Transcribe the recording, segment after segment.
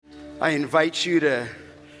I invite you to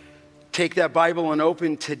take that Bible and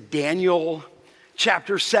open to Daniel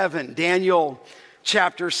chapter 7. Daniel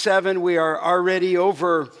chapter 7, we are already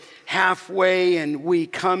over halfway, and we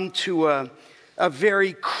come to a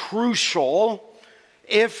very crucial,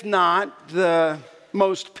 if not the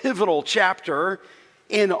most pivotal chapter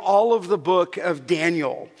in all of the book of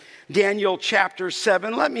Daniel. Daniel chapter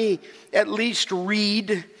 7. Let me at least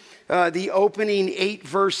read the opening 8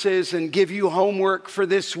 verses and give you homework for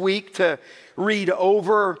this week to read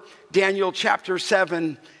over Daniel chapter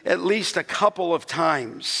 7 at least a couple of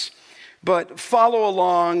times. But follow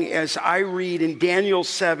along as I read in Daniel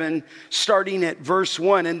 7, starting at verse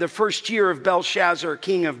 1. In the first year of Belshazzar,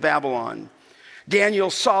 king of Babylon, Daniel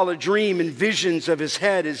saw a dream and visions of his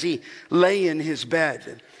head as he lay in his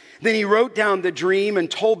bed. Then he wrote down the dream and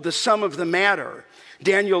told the sum of the matter.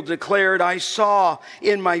 Daniel declared, I saw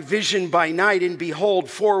in my vision by night, and behold,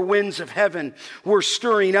 4 winds of heaven were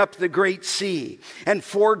stirring up the great sea, and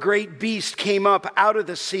 4 great beasts came up out of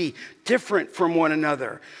the sea, different from one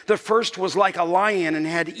another. The first was like a lion and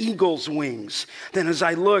had eagle's wings. Then as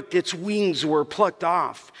I looked, its wings were plucked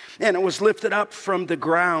off, and it was lifted up from the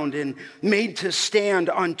ground and made to stand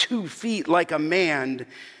on 2 feet like a man,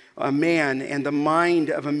 and the mind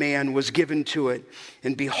of a man was given to it.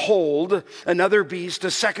 And behold, another beast,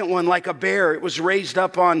 a second one like a bear. It was raised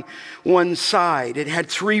up on one side. It had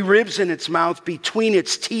 3 ribs in its mouth between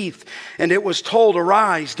its teeth, and it was told,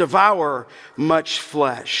 arise, devour much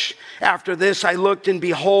flesh. After this I looked, and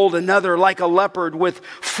behold, another like a leopard with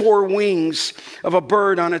 4 wings of a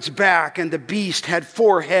bird on its back, and the beast had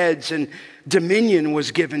 4 heads, and dominion was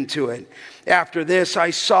given to it. After this I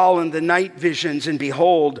saw in the night visions, and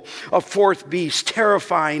behold, a 4th beast,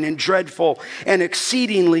 terrifying and dreadful and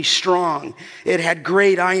exceedingly strong. It had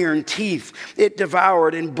great iron teeth. It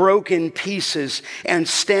devoured and broke in pieces and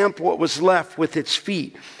stamped what was left with its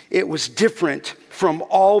feet. It was different from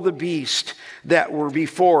all the beasts that were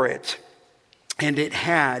before it, and it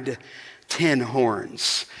had 10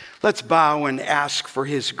 horns. Let's bow and ask for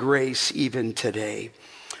his grace even today.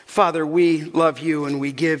 Father, we love you, and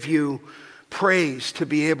we give you praise to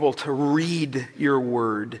be able to read your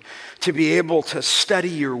word, to be able to study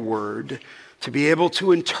your word, to be able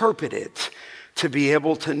to interpret it, to be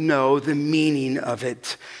able to know the meaning of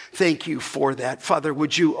it. Thank you for that. Father,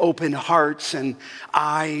 would you open hearts and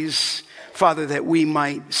eyes, Father, that we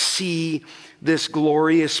might see this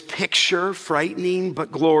glorious picture, frightening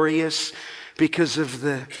but glorious, because of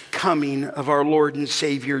the coming of our Lord and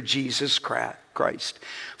Savior, Jesus Christ.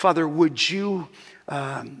 Father, would you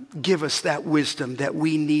give us that wisdom that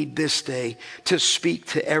we need this day to speak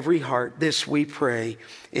to every heart. This we pray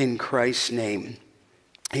in Christ's name.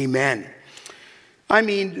 Amen. I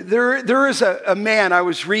mean, there is a man I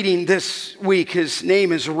was reading this week. His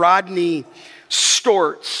name is Rodney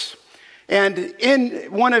Stortz. And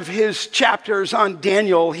in one of his chapters on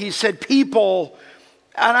Daniel, he said, people,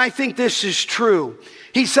 and I think this is true,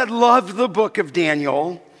 he said, love the book of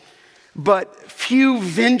Daniel, but few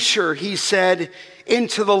venture, he said,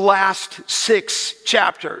 into the last 6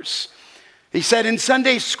 chapters. He said, in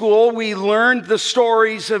Sunday school, we learned the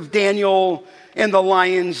stories of Daniel in the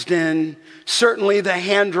lion's den, certainly the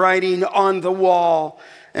handwriting on the wall,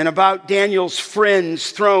 and about Daniel's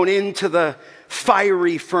friends thrown into the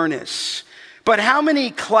fiery furnace. But how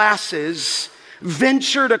many classes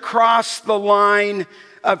ventured across the line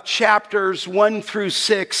of chapters 1 through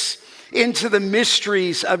 6 into the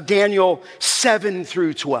mysteries of Daniel 7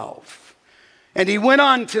 through 12? And he went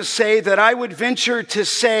on to say that I would venture to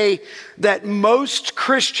say that most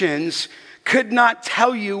Christians could not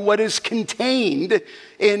tell you what is contained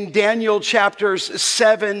in Daniel chapters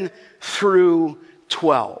 7 through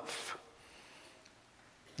 12.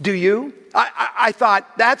 Do you? I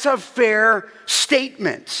thought that's a fair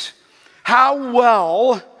statement. How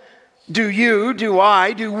well do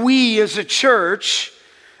we as a church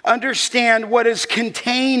understand what is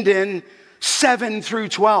contained in 7 through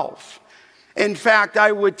 12? In fact,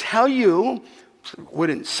 I would tell you,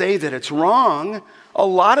 wouldn't say that it's wrong, a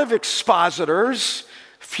lot of expositors,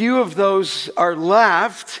 few of those are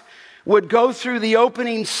left, would go through the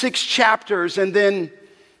opening 6 chapters and then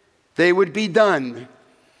they would be done.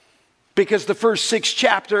 Because the first 6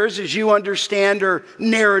 chapters, as you understand, are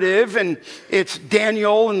narrative, and it's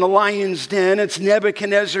Daniel in the lion's den, it's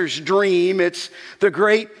Nebuchadnezzar's dream, it's the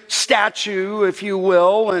great statue, if you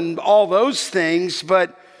will, and all those things.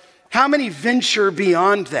 But how many venture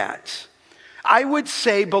beyond that? I would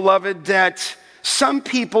say, beloved, that some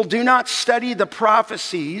people do not study the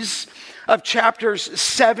prophecies of chapters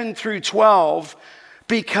 7 through 12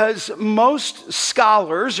 because most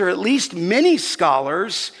scholars, or at least many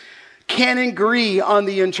scholars, can agree on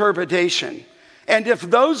the interpretation. And if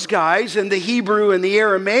those guys in the Hebrew and the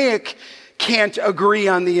Aramaic can't agree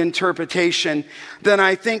on the interpretation, then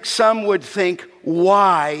I think some would think,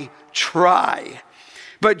 why try?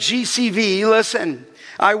 But GCV, listen,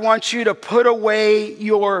 I want you to put away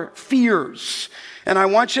your fears. And I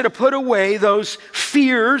want you to put away those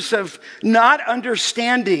fears of not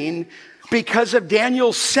understanding because of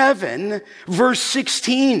Daniel 7, verse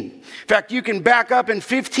 16. In fact, you can back up in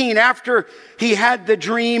 15 after he had the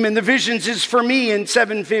dream and the visions is for me in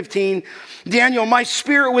 7:15. Daniel, my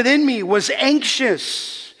spirit within me was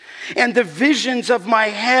anxious, and the visions of my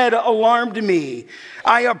head alarmed me.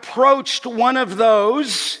 I approached one of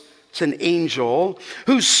those, it's an angel,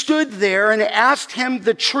 who stood there and asked him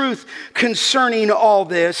the truth concerning all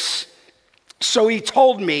this. So he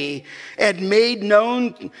told me and made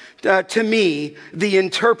known to me the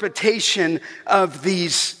interpretation of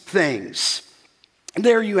these things.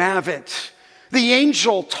 There you have it. The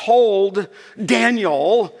angel told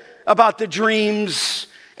Daniel about the dreams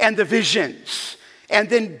and the visions. And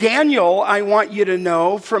then Daniel, I want you to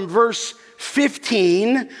know, from verse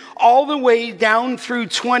 15 all the way down through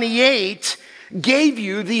 28, gave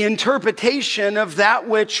you the interpretation of that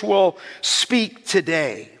which we'll speak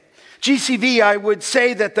today. GCV, I would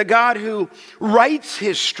say that the God who writes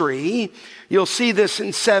history, you'll see this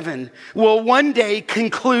in 7, will one day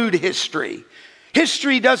conclude history.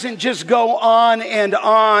 History doesn't just go on and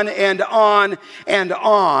on and on and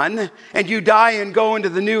on, and you die and go into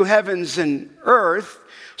the new heavens and earth.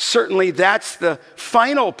 Certainly that's the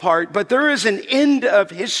final part, but there is an end of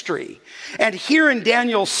history. And here in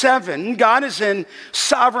Daniel 7, God is in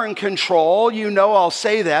sovereign control, you know I'll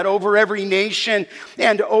say that, over every nation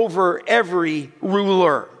and over every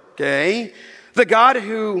ruler, okay? The God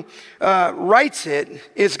who writes it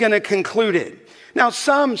is going to conclude it. Now,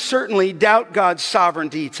 some certainly doubt God's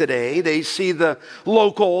sovereignty today. They see the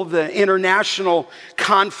local, the international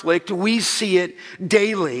conflict. We see it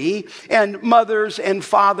daily. And mothers and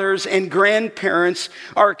fathers and grandparents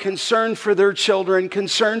are concerned for their children,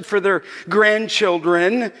 concerned for their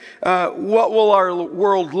grandchildren. What will our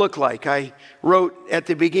world look like? I wrote at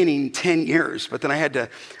the beginning 10 years, but then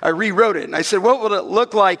I rewrote it. And I said, what will it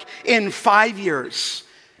look like in 5 years?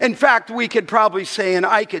 In fact, we could probably say, and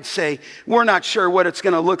I could say, we're not sure what it's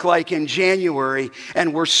going to look like in January,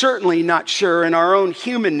 and we're certainly not sure in our own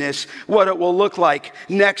humanness what it will look like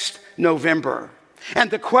next November. And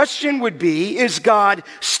the question would be, is God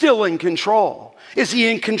still in control? Is he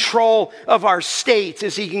in control of our state?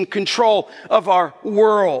 Is he in control of our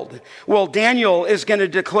world? Well, Daniel is going to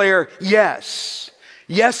declare yes.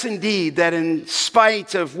 Yes, indeed, that in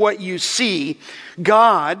spite of what you see,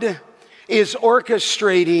 God is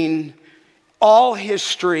orchestrating all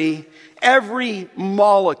history, every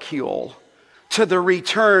molecule, to the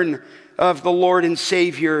return of the Lord and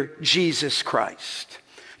Savior, Jesus Christ.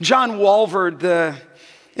 John Walvoord, the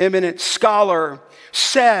eminent scholar,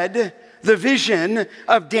 said the vision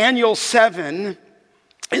of Daniel 7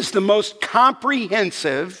 is the most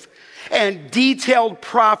comprehensive and detailed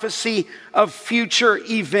prophecy of future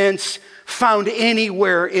events found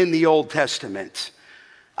anywhere in the Old Testament.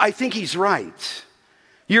 I think he's right.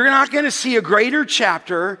 You're not going to see a greater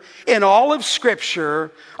chapter in all of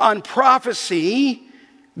Scripture on prophecy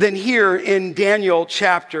than here in Daniel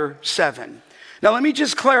chapter 7. Now, let me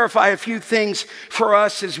just clarify a few things for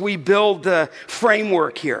us as we build the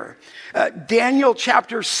framework here. Daniel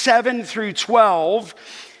chapter 7 through 12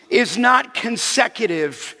 is not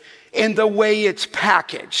consecutive in the way it's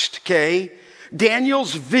packaged, okay?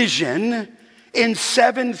 Daniel's vision in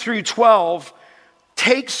 7 through 12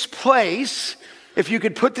 takes place, if you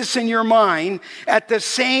could put this in your mind, at the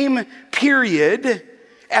same period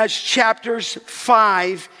as chapters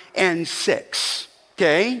 5 and 6,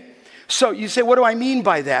 okay? So you say, what do I mean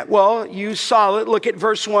by that? Well, you saw it. Look at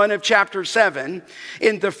verse 1 of chapter 7.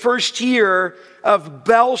 In the first year of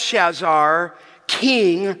Belshazzar,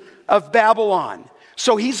 king of Babylon.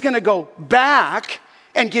 So he's going to go back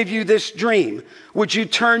and give you this dream. Would you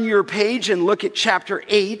turn your page and look at chapter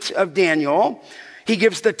 8 of Daniel? He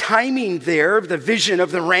gives the timing there of the vision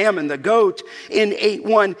of the ram and the goat in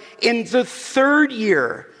 8:1. In the third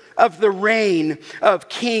year of the reign of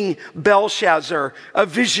King Belshazzar, a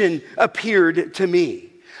vision appeared to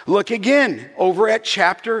me. Look again over at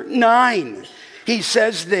chapter 9. He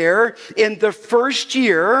says there, in the first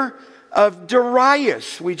year of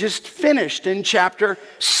Darius, we just finished in chapter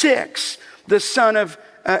 6, the son of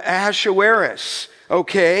Ahasuerus,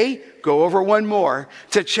 Okay, go over one more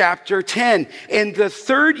to chapter 10. In the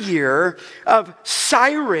 3rd year of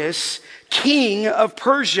Cyrus, king of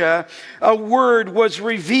Persia, a word was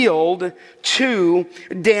revealed to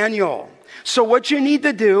Daniel. So what you need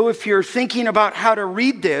to do if you're thinking about how to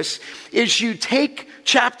read this is you take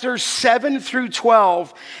chapters 7 through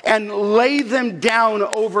 12 and lay them down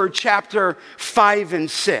over chapter 5 and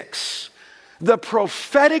 6. The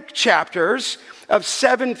prophetic chapters of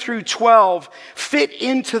 7 through 12 fit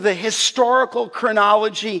into the historical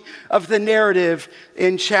chronology of the narrative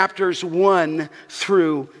in chapters 1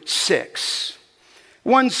 through 6.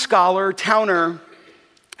 One scholar, Towner,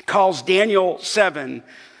 calls Daniel 7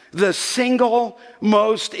 the single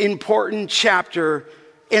most important chapter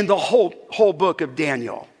in the whole book of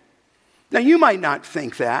Daniel. Now, you might not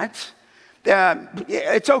think that.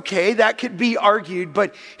 It's okay, that could be argued,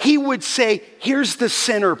 but he would say, here's the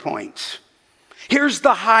center point. Here's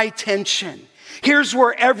the high tension. Here's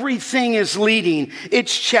where everything is leading.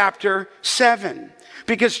 It's chapter 7.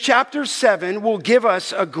 Because chapter 7 will give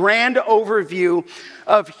us a grand overview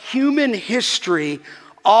of human history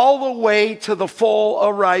all the way to the full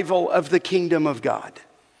arrival of the kingdom of God.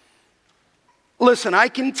 Listen, I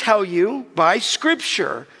can tell you by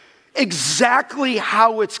Scripture exactly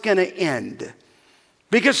how it's going to end.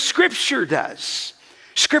 Because Scripture does.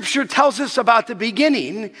 Scripture tells us about the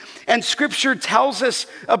beginning, and Scripture tells us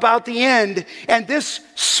about the end. And this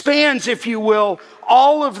spans, if you will,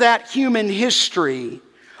 all of that human history,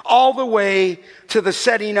 all the way to the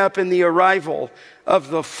setting up and the arrival of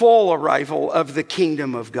the full arrival of the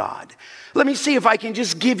kingdom of God. Let me see if I can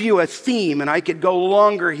just give you a theme, and I could go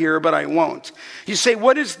longer here, but I won't. You say,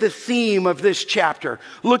 what is the theme of this chapter?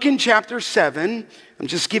 Look in chapter 7. I'm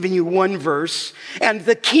just giving you one verse. And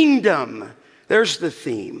the kingdom, there's the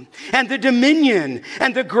theme. And the dominion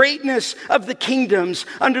and the greatness of the kingdoms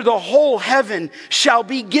under the whole heaven shall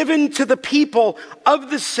be given to the people of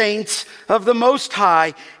the saints of the Most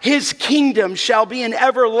High. His kingdom shall be an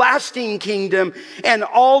everlasting kingdom, and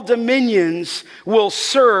all dominions will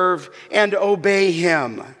serve and obey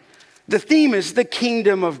him. The theme is the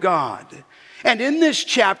kingdom of God. And in this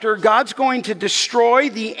chapter, God's going to destroy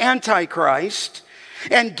the Antichrist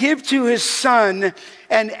and give to his son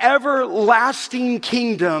an everlasting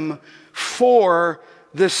kingdom for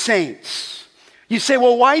the saints. You say,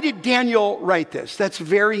 well, why did Daniel write this? That's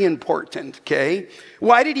very important, okay?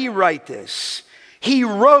 Why did he write this? He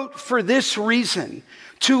wrote for this reason,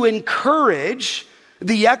 to encourage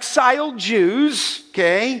the exiled Jews,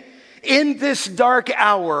 okay, in this dark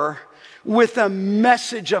hour with a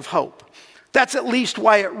message of hope. That's at least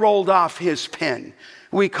why it rolled off his pen.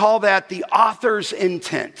 We call that the author's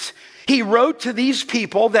intent. He wrote to these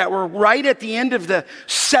people that were right at the end of the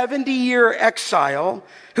 70-year exile,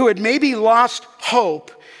 who had maybe lost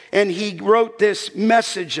hope, and he wrote this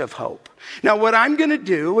message of hope. Now, what I'm going to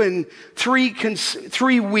do in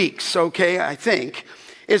 3 weeks, okay, I think,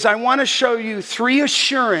 is I want to show you 3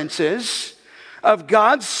 assurances of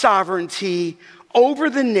God's sovereignty over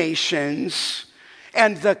the nations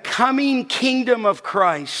and the coming kingdom of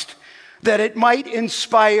Christ, that it might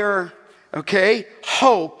inspire, okay,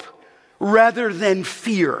 hope rather than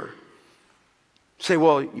fear. Say,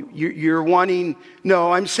 well, you're wanting,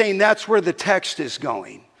 no, I'm saying that's where the text is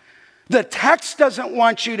going. The text doesn't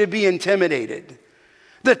want you to be intimidated.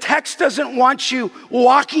 The text doesn't want you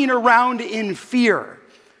walking around in fear.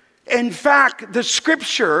 In fact, the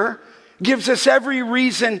Scripture gives us every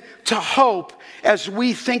reason to hope as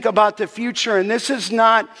we think about the future. And this is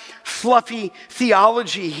not fluffy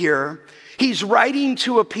theology here. He's writing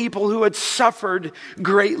to a people who had suffered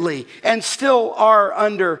greatly and still are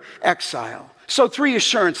under exile. So 3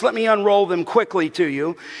 assurances, let me unroll them quickly to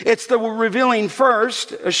you. It's the revealing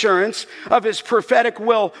first assurance of his prophetic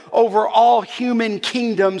will over all human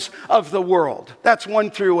kingdoms of the world. That's 1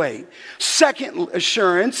 through 8. Second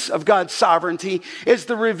assurance of God's sovereignty is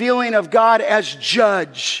the revealing of God as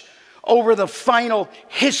judge over the final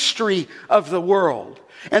history of the world.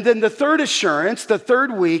 And then the third assurance, the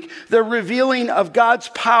third week, the revealing of God's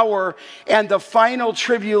power and the final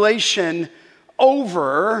tribulation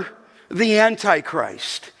over the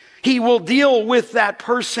Antichrist. He will deal with that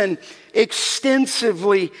person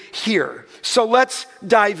extensively here. So let's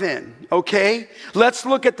dive in, okay? Let's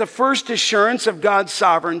look at the first assurance of God's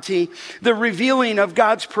sovereignty, the revealing of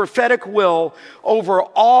God's prophetic will over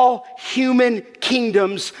all human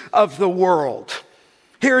kingdoms of the world.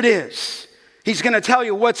 Here it is. He's going to tell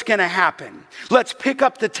you what's going to happen. Let's pick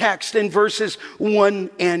up the text in verses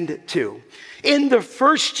 1 and 2. In the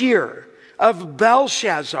first year of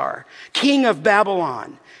Belshazzar, king of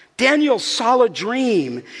Babylon, Daniel saw a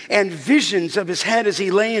dream and visions of his head as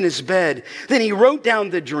he lay in his bed. Then he wrote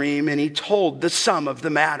down the dream and he told the sum of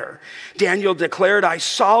the matter. Daniel declared, I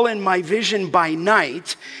saw in my vision by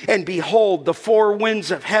night, and behold, the four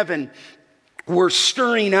winds of heaven were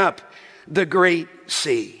stirring up the great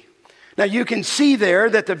sea. Now you can see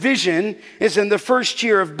there that the vision is in the first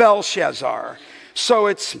year of Belshazzar. So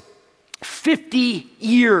it's 50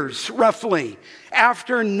 years roughly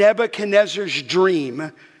after Nebuchadnezzar's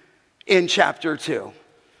dream in chapter 2.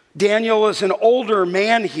 Daniel is an older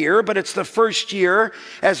man here, but it's the first year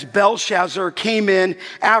as Belshazzar came in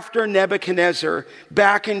after Nebuchadnezzar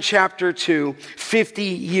back in chapter 2, 50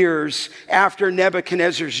 years after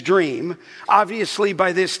Nebuchadnezzar's dream. Obviously,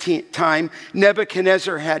 by this time,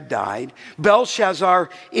 Nebuchadnezzar had died. Belshazzar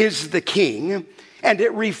is the king. And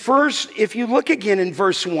it refers, if you look again in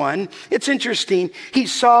verse 1, it's interesting. He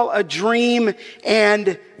saw a dream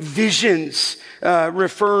and visions,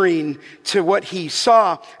 referring to what he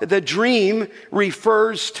saw. The dream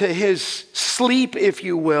refers to his sleep, if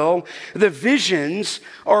you will. The visions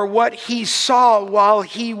are what he saw while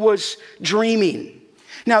he was dreaming.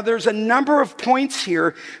 Now, there's a number of points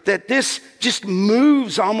here that this just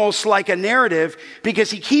moves almost like a narrative,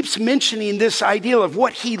 because he keeps mentioning this idea of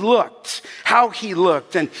what he looked, how he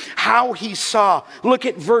looked, and how he saw. Look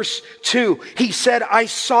at verse 2. He said, I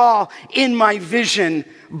saw in my vision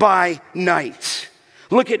by night.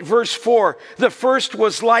 Look at verse 4. The first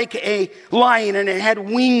was like a lion, and it had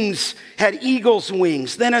wings, had eagle's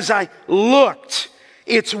wings. Then as I looked,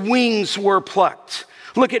 its wings were plucked.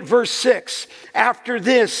 Look at verse 6. After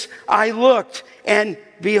this, I looked, and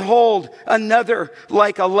behold, another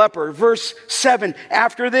like a leopard. Verse 7.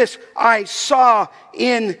 After this, I saw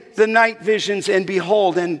in the night visions, and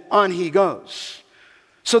behold, and on he goes.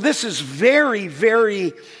 So this is very,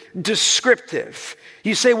 very descriptive.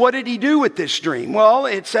 You say, what did he do with this dream? Well,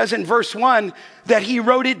 it says in verse 1 that he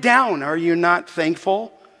wrote it down. Are you not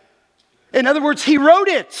thankful? In other words, he wrote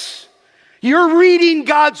it. You're reading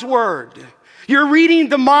God's word. You're reading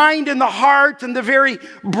the mind and the heart and the very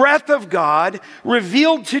breath of God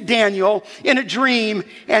revealed to Daniel in a dream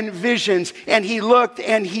and visions. And he looked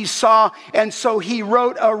and he saw, and so he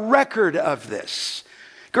wrote a record of this.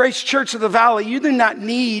 Grace Church of the Valley, you do not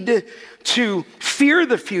need to fear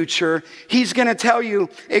the future. He's going to tell you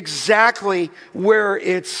exactly where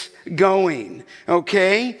it's going,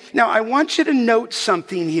 okay? Now, I want you to note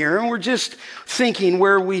something here, and we're just thinking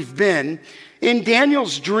where we've been. In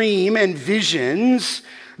Daniel's dream and visions,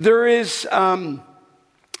 there is,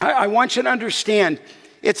 I want you to understand,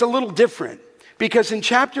 it's a little different. Because in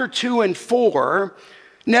chapter 2 and 4,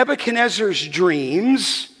 Nebuchadnezzar's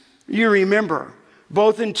dreams, you remember,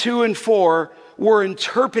 both in 2 and 4, were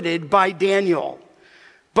interpreted by Daniel.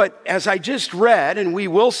 But as I just read, and we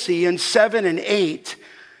will see in 7 and 8,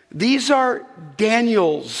 these are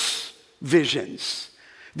Daniel's visions.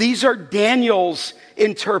 These are Daniel's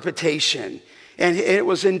interpretation. And it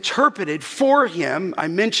was interpreted for him, I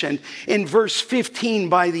mentioned, in verse 15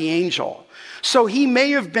 by the angel. So he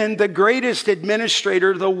may have been the greatest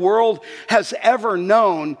administrator the world has ever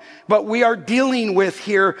known, but we are dealing with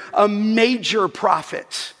here a major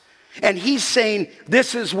prophet. And he's saying,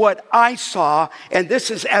 this is what I saw, and this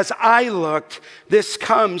is as I looked, this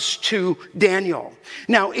comes to Daniel.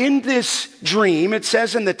 Now, in this dream, it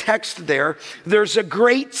says in the text there's a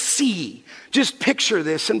great sea. Just picture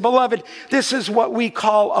this. And beloved, this is what we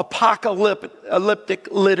call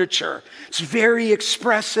apocalyptic literature. It's very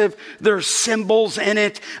expressive. There's symbols in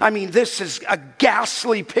it. I mean, this is a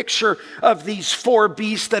ghastly picture of these four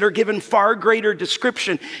beasts that are given far greater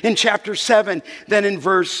description in chapter 7 than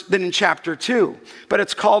in chapter 2. But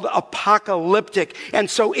it's called apocalyptic. And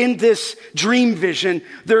so in this dream vision,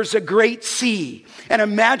 there's a great sea. And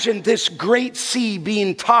imagine this great sea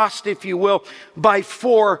being tossed, if you will, by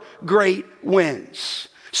four great winds.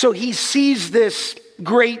 So he sees this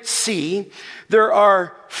great sea. There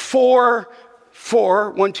are four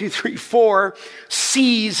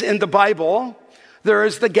seas in the Bible. There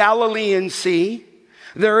is the Galilean Sea.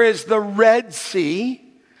 There is the Red Sea.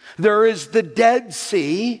 There is the Dead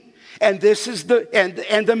Sea. And this is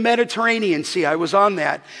the Mediterranean Sea. I was on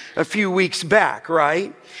that a few weeks back,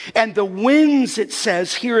 right? And the winds, it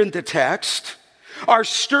says here in the text, are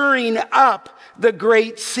stirring up the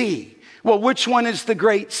great sea. Well, which one is the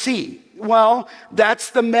great sea? Well,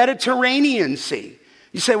 that's the Mediterranean Sea.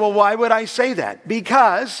 You say, well, why would I say that?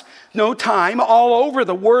 Because no time, all over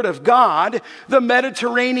the Word of God, the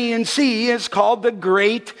Mediterranean Sea is called the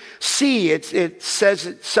Great Sea. It says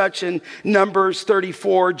it such in Numbers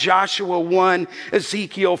 34, Joshua 1,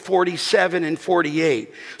 Ezekiel 47 and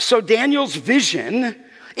 48. So Daniel's vision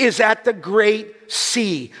is at the Great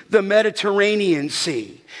Sea, the Mediterranean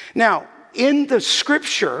Sea. Now, in the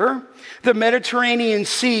scripture, the Mediterranean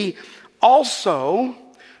Sea also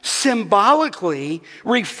symbolically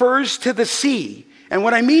refers to the sea. And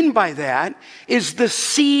what I mean by that is the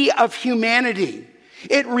sea of humanity.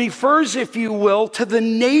 It refers, if you will, to the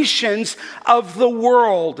nations of the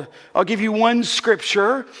world. I'll give you one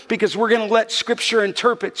scripture because we're going to let scripture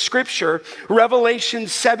interpret scripture. Revelation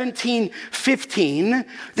 17:15,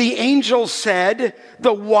 the angel said,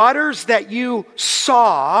 the waters that you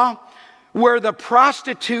saw where the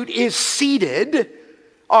prostitute is seated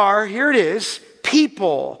are, here it is,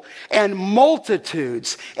 people and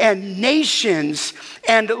multitudes and nations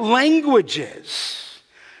and languages.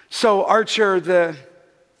 So Archer, the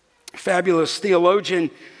fabulous theologian,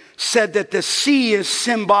 said that the sea is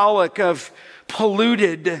symbolic of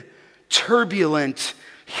polluted, turbulent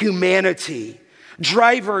humanity.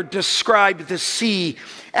 Driver described the sea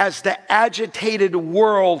as the agitated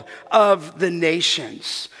world of the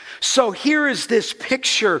nations. So here is this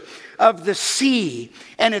picture of the sea,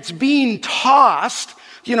 and it's being tossed,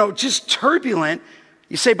 just turbulent.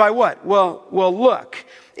 You say, by what? Well, look.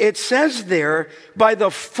 It says there, by the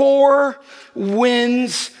four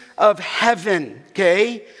winds of heaven,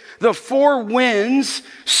 okay? The four winds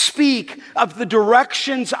speak of the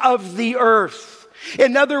directions of the earth.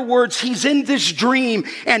 In other words, he's in this dream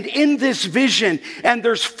and in this vision, and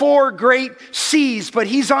there's four great seas, but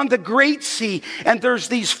he's on the great sea, and there's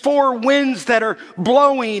these four winds that are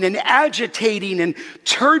blowing and agitating and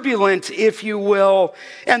turbulent, if you will,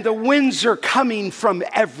 and the winds are coming from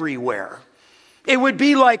everywhere. It would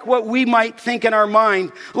be like what we might think in our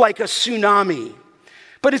mind, like a tsunami.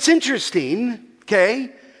 But it's interesting,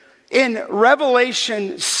 okay? In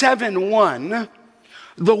Revelation 7:1,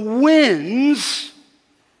 the winds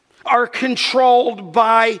are controlled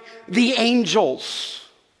by the angels.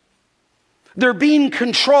 They're being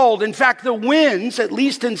controlled. In fact, the winds, at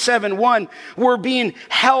least in 7:1, were being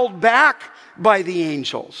held back by the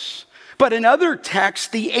angels. But in other texts,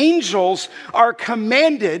 the angels are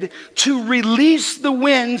commanded to release the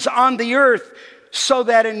winds on the earth so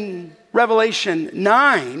that in Revelation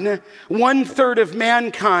 9, 1/3 of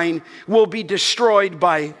mankind will be destroyed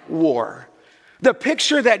by war. The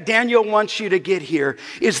picture that Daniel wants you to get here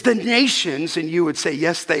is the nations, and you would say,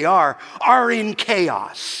 yes, they are in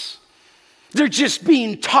chaos. They're just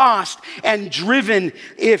being tossed and driven,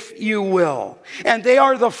 if you will. And they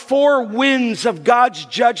are the four winds of God's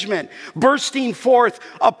judgment bursting forth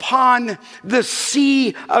upon the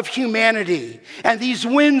sea of humanity. And these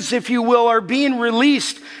winds, if you will, are being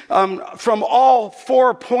released from all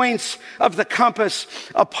 4 points of the compass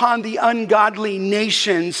upon the ungodly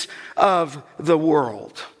nations of the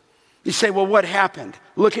world. You say, well, what happened?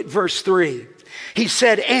 Look at verse 3. He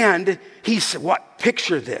said, what?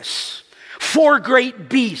 Picture this. 4 great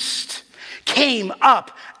beasts came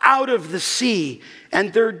up out of the sea,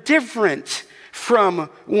 and they're different from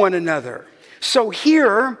one another. So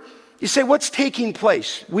here, you say, what's taking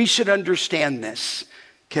place? We should understand this,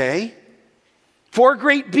 okay? 4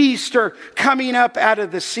 great beasts are coming up out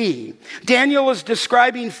of the sea. Daniel is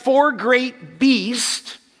describing 4 great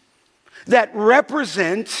beasts that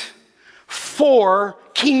represent 4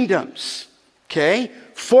 kingdoms, okay?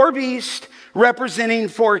 4 beasts representing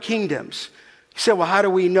 4 kingdoms. You say, well, how do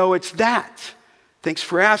we know it's that? Thanks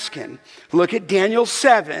for asking. Look at Daniel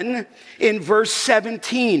 7 in verse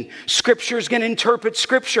 17. Scripture is going to interpret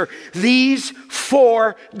Scripture. These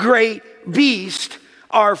 4 great beasts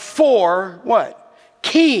are 4, what?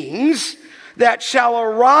 Kings that shall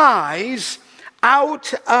arise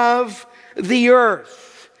out of the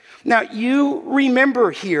earth. Now, you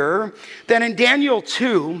remember here that in Daniel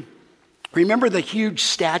 2, remember the huge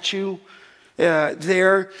statue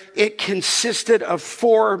there? It consisted of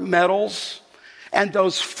 4 metals, and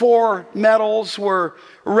those 4 metals were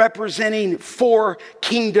representing 4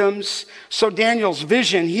 kingdoms. So Daniel's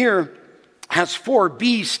vision here has 4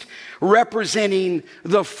 beasts representing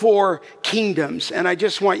the 4 kingdoms. And I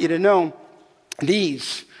just want you to know,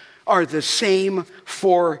 these are the same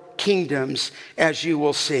 4 kingdoms, as you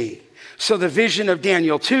will see. So the vision of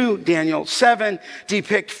Daniel 2, Daniel 7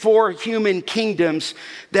 depict 4 human kingdoms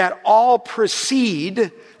that all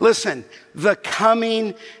precede, listen, the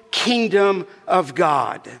coming kingdom of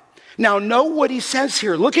God. Now know what he says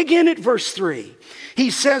here. Look again at verse 3.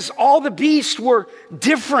 He says all the beasts were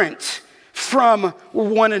different from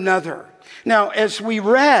one another. Now, as we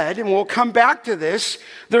read, and we'll come back to this,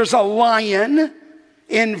 there's a lion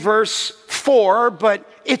in verse 4, but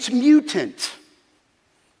it's mutant.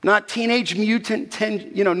 Not Teenage Mutant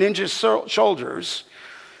Ninja Soldiers.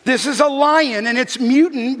 This is a lion, and it's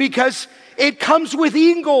mutant because it comes with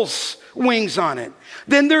eagle's wings on it.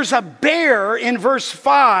 Then there's a bear in verse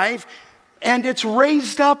 5, and it's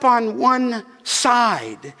raised up on one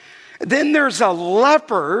side. Then there's a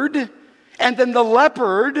leopard, and then the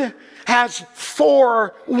leopard has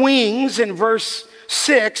 4 wings in verse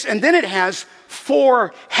 6, and then it has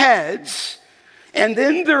 4 heads. And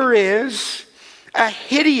then there is a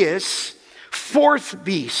hideous 4th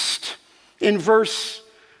beast in verse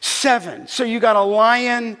 7. So you got a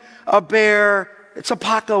lion, a bear, it's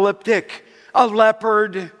apocalyptic, a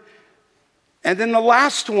leopard, and then the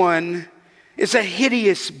last one is a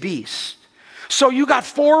hideous beast. So you got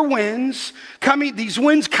 4 winds coming, these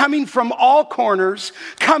winds coming from all corners,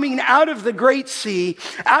 coming out of the great sea.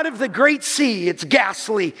 Out of the great sea, it's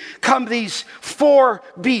ghastly, come these 4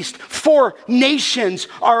 beasts. 4 nations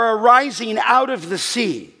are arising out of the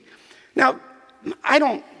sea. Now,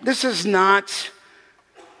 this is not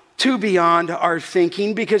too beyond our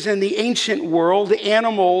thinking, because in the ancient world,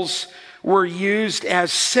 animals were used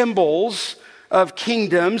as symbols of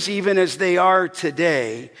kingdoms, even as they are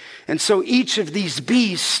today. And so each of these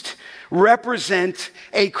beasts represent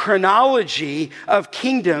a chronology of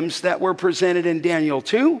kingdoms that were presented in Daniel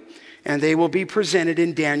 2, and they will be presented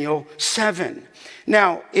in Daniel 7.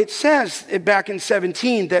 Now, it says back in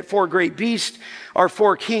 17 that 4 great beasts are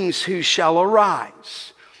 4 kings who shall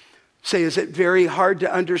arise. Say, is it very hard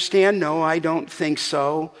to understand? No, I don't think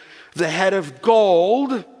so. The head of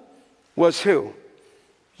gold was who?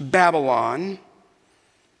 Babylon.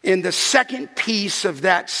 In the second piece of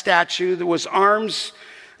that statue, there was arms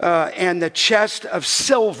and the chest of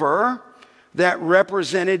silver that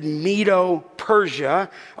represented Medo-Persia.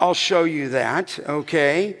 I'll show you that,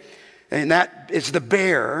 okay? And that is the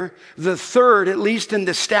bear. The third, at least in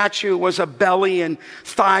the statue, was a belly and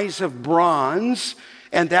thighs of bronze.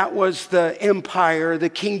 And that was the empire, the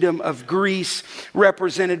kingdom of Greece,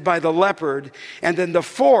 represented by the leopard. And then the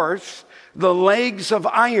fourth, the legs of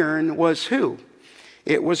iron, was who?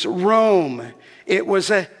 It was Rome. It was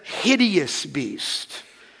a hideous beast.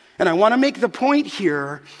 And I want to make the point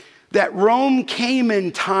here that Rome came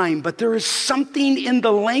in time, but there is something in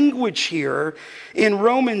the language here in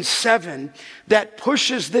Romans 7 that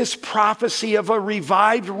pushes this prophecy of a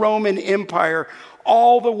revived Roman Empire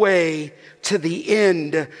all the way to the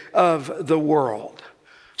end of the world.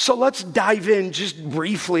 So let's dive in just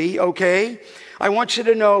briefly, okay? I want you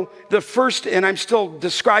to know the first, and I'm still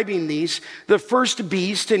describing these, the first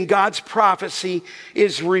beast in God's prophecy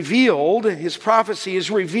is revealed, his prophecy is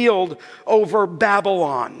revealed over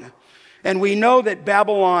Babylon. And we know that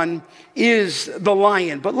Babylon is the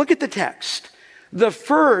lion. But look at the text. The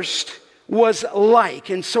first was like,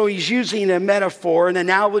 and so he's using a metaphor, an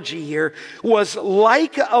analogy here, was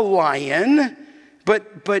like a lion,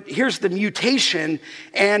 but here's the mutation,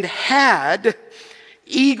 and had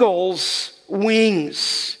eagle's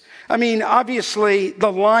wings. I mean, obviously,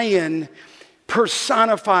 the lion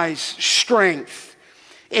personifies strength.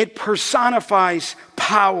 It personifies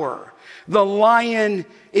power. The lion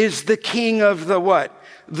is the king of the what?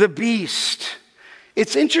 The beast.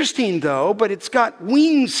 It's interesting, though, but it's got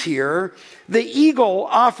wings here. The eagle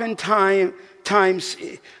oftentimes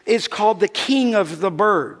is called the king of the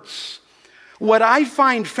birds. What I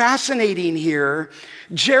find fascinating here,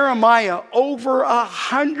 Jeremiah, over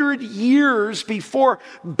 100 years before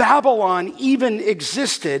Babylon even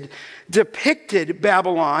existed, depicted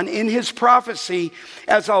Babylon in his prophecy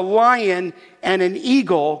as a lion and an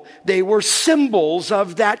eagle. They were symbols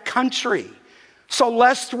of that country. So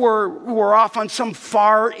lest we're off on some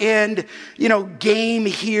far end, game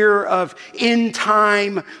here of end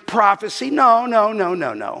time prophecy.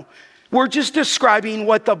 No. We're just describing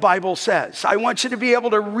what the Bible says. I want you to be able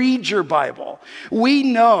to read your Bible. We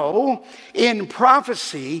know in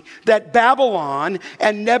prophecy that Babylon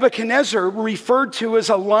and Nebuchadnezzar were referred to as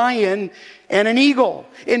a lion and an eagle.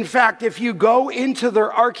 In fact, if you go into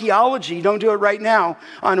their archaeology, don't do it right now,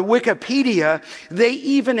 on Wikipedia, they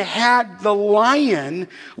even had the lion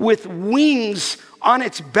with wings on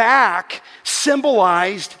its back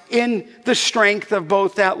symbolized in the strength of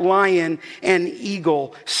both that lion and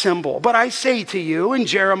eagle symbol. But I say to you, in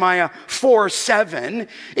Jeremiah 4:7,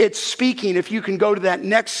 it's speaking, if you can go to that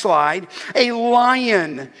next slide, a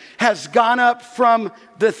lion has gone up from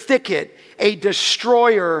the thicket, a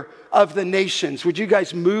destroyer of the nations. Would you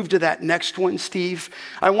guys move to that next one, Steve?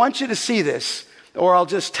 I want you to see this, or I'll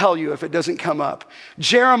just tell you if it doesn't come up.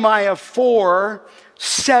 Jeremiah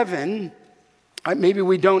 4:7. Maybe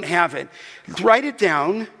we don't have it. Write it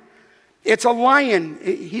down. It's a lion.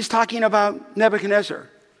 He's talking about Nebuchadnezzar.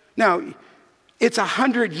 Now, It's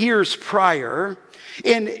 100 years prior.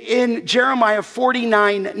 In Jeremiah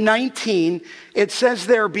 49:19, it says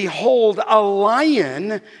there, behold, a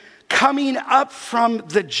lion coming up from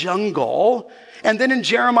the jungle. And then in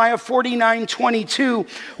Jeremiah 49:22,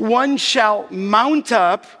 one shall mount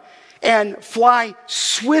up and fly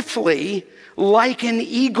swiftly like an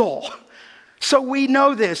eagle. So we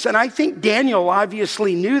know this, and I think Daniel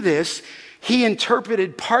obviously knew this. He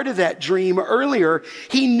interpreted part of that dream earlier.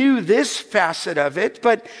 He knew this facet of it,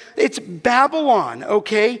 but it's Babylon,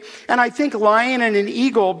 okay? And I think lion and an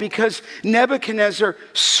eagle because Nebuchadnezzar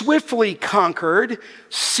swiftly conquered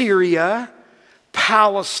Syria,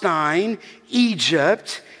 Palestine,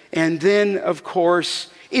 Egypt, and then, of course,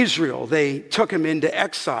 Israel. They took him into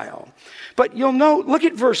exile. But you'll note, look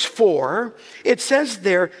at verse 4. It says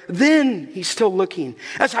there, then, he's still looking.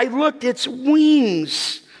 As I looked, its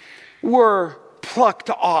wings were plucked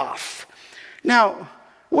off. Now,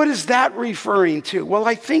 what is that referring to? Well,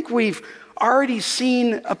 I think we've already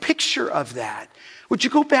seen a picture of that. Would you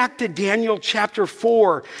go back to Daniel chapter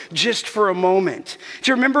 4 just for a moment? Do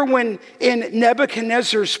you remember when in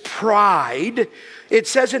Nebuchadnezzar's pride, it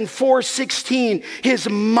says in 4:16, his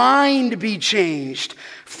mind be changed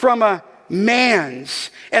from a man's,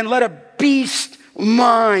 and let a beast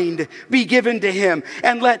mind be given to him,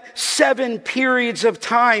 and let 7 periods of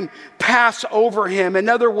time pass over him. In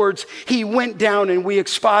other words, he went down, and we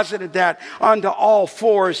exposited that onto all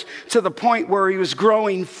fours to the point where he was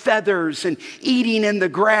growing feathers and eating in the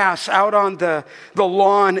grass out on the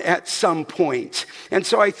lawn at some point. And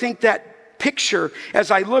so I think that picture, as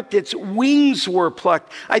I looked, its wings were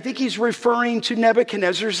plucked. I think he's referring to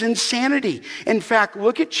Nebuchadnezzar's insanity. In fact,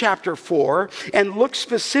 look at chapter 4 and look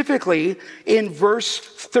specifically in verse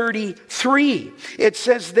 33. It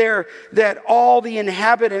says there that all the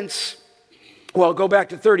inhabitants, well, go back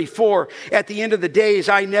to 34. At the end of the days,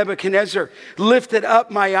 I, Nebuchadnezzar, lifted up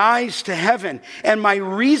my eyes to heaven, and my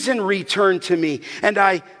reason returned to me. And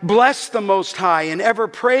I blessed the Most High, and ever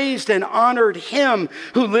praised and honored him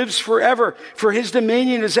who lives forever. For his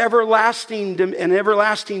dominion is everlasting, an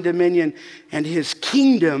everlasting dominion, and his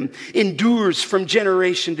kingdom endures from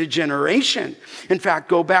generation to generation. In fact,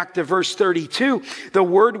 go back to verse 32. The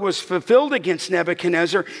word was fulfilled against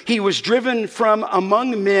Nebuchadnezzar. He was driven from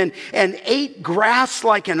among men and ate grass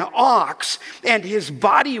like an ox, and his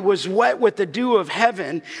body was wet with the dew of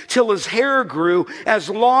heaven, till his hair grew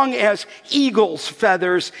as long as eagle's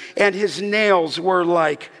feathers, and his nails were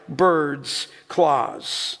like birds'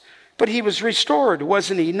 claws. But he was restored,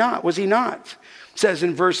 wasn't he not? Was he not? It says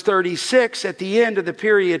in verse 36, at the end of the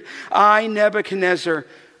period, I, Nebuchadnezzar,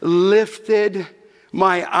 lifted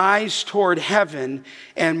my eyes toward heaven,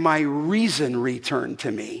 and my reason returned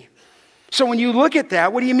to me. So when you look at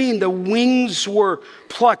that, what do you mean the wings were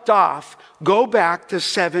plucked off? Go back to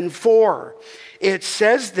 7:4. It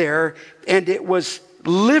says there, and it was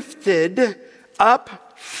lifted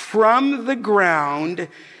up from the ground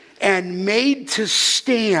and made to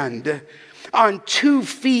stand on 2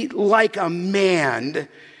 feet like a man,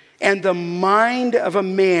 and the mind of a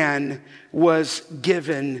man was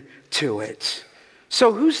given to it.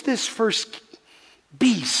 So who's this first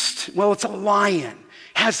beast? Well, it's a lion.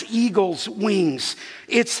 Has eagle's wings.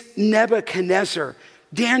 It's Nebuchadnezzar.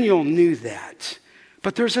 Daniel knew that.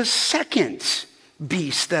 But there's a second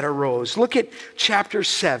beast that arose. Look at chapter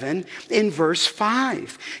 7 in verse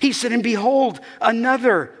 5. He said, and behold,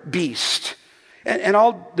 another beast. And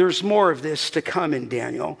there's more of this to come in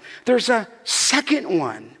Daniel. There's a second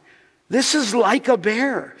one. This is like a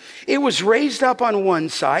bear. It was raised up on one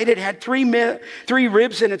side. It had three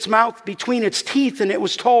ribs in its mouth between its teeth, and it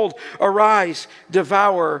was told, arise,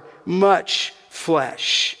 devour much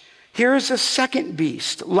flesh. Here is a second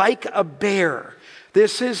beast, like a bear.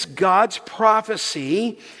 This is God's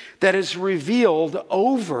prophecy that is revealed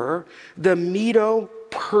over the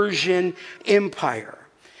Medo-Persian Empire.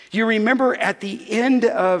 You remember at the end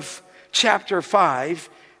of chapter 5,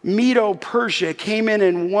 Medo-Persia came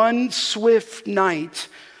in one swift night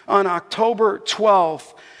on October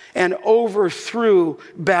 12th and overthrew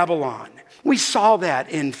Babylon. We saw that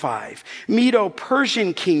in 5.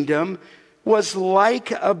 Medo-Persian kingdom was like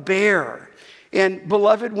a bear. And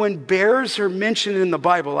beloved, when bears are mentioned in the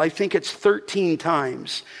Bible, I think it's 13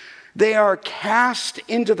 times, they are cast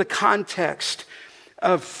into the context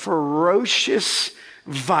of ferocious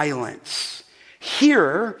violence.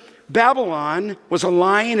 Here, Babylon was a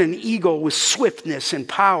lion and eagle with swiftness and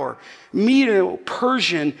power.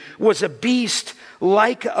 Medo-Persian was a beast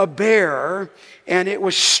like a bear, and it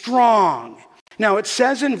was strong. Now, it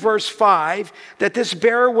says in verse 5 that this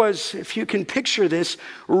bear was, if you can picture this,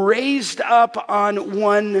 raised up on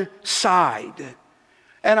one side.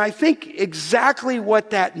 And I think exactly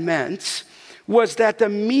what that meant was that the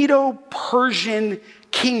Medo-Persian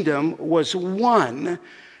kingdom was one,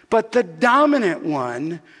 but the dominant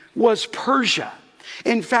one was Persia.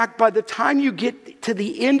 In fact, by the time you get to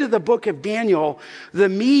the end of the book of Daniel, the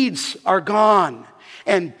Medes are gone.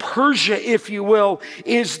 And Persia, if you will,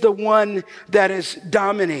 is the one that is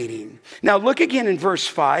dominating. Now look again in verse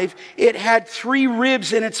 5. It had 3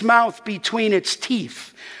 ribs in its mouth between its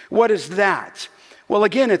teeth. What is that? Well,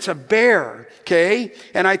 again, it's a bear, okay?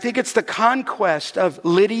 And I think it's the conquest of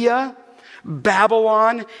Lydia,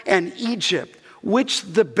 Babylon, and Egypt, which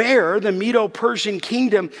the bear, the Medo-Persian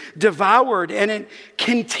kingdom, devoured, and it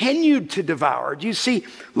continued to devour. Do you see?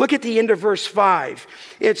 Look at the end of verse 5.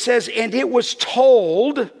 It says, and it was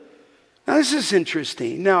told, now this is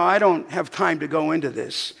interesting. Now, I don't have time to go into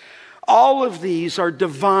this. All of these are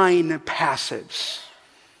divine passives.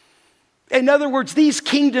 In other words, these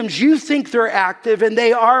kingdoms, you think they're active, and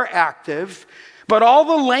they are active, but all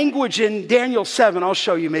the language in Daniel 7, I'll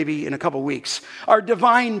show you maybe in a couple weeks, are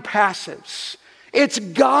divine passives. It's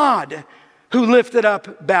God who lifted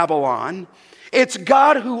up Babylon. It's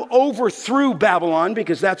God who overthrew Babylon,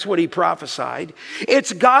 because that's what he prophesied.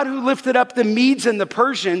 It's God who lifted up the Medes and the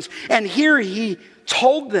Persians, and here he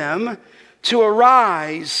told them to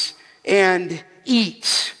arise and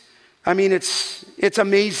eat. I mean, it's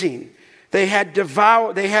amazing. They had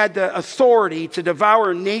the authority to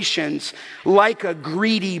devour nations like a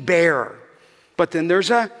greedy bear. But then there's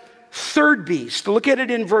a third beast. Look at it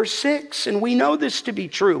in verse 6, and we know this to be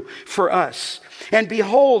true for us. And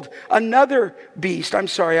behold, another beast,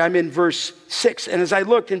 I'm in verse 6, and as I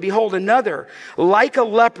looked, and behold, another, like a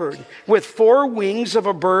leopard, with 4 wings of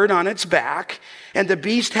a bird on its back, and the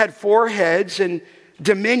beast had 4 heads, and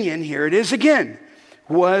dominion, here it is again,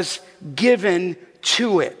 was given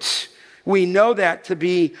to it. We know that to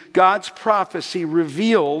be God's prophecy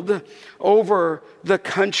revealed over the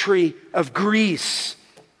country of Greece.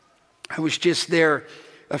 I was just there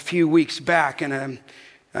a few weeks back in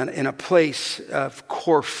a place of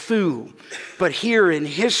Corfu. But here in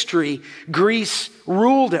history, Greece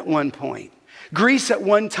ruled at one point. Greece at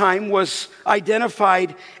one time was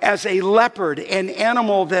identified as a leopard, an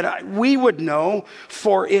animal that we would know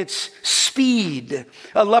for its speed.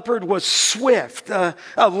 A leopard was swift. A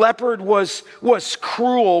leopard was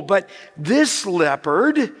cruel. But this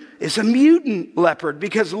leopard is a mutant leopard,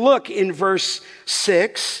 because look in verse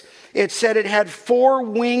 6, it said it had 4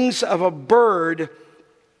 wings of a bird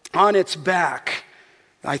on its back.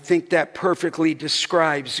 I think that perfectly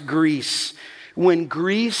describes Greece. When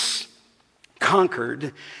Greece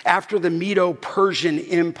conquered after the Medo-Persian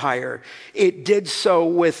Empire, it did so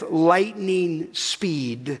with lightning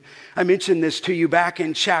speed. I mentioned this to you back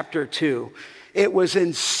in chapter 2. It was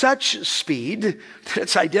in such speed that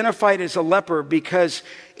it's identified as a leopard, because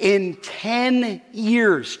in 10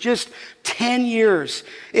 years, just 10 years,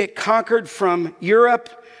 it conquered from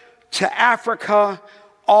Europe to Africa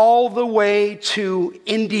all the way to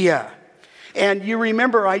India. And you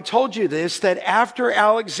remember I told you this, that after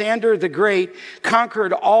Alexander the Great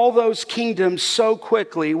conquered all those kingdoms so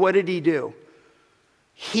quickly, what did he do?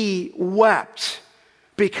 He wept,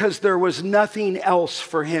 because there was nothing else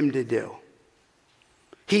for him to do.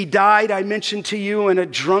 He died, I mentioned to you, in a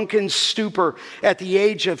drunken stupor at the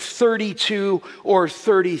age of 32 or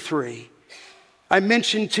 33. I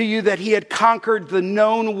mentioned to you that he had conquered the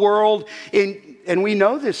known world, and we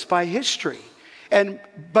know this by history.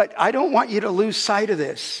 But I don't want you to lose sight of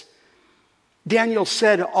this. Daniel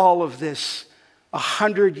said all of this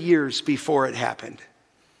 100 years before it happened.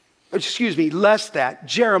 Less that.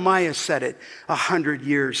 Jeremiah said it 100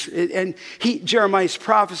 years. Jeremiah's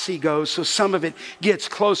prophecy goes, so some of it gets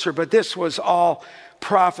closer, but this was all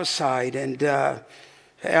prophesied. And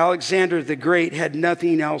Alexander the Great had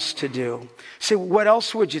nothing else to do. So what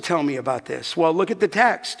else would you tell me about this? Well, look at the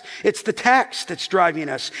text. It's the text that's driving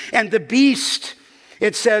us. And the beast,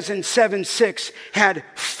 it says in 7:6, had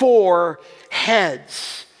 4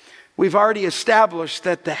 heads. We've already established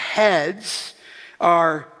that the heads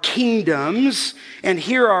are kingdoms, and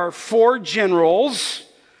here are 4 generals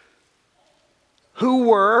who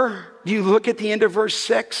were, you look at the end of verse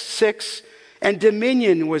 6, and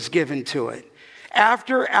dominion was given to it.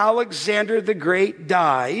 After Alexander the Great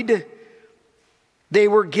died, they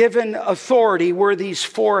were given authority, were these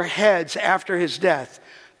 4 heads after his death: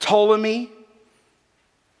 Ptolemy,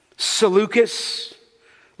 Seleucus,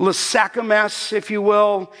 Lysachemes, if you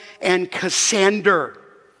will, and Cassander.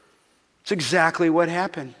 It's exactly what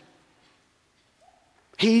happened.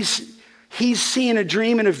 He's seeing a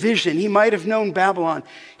dream and a vision. He might have known Babylon.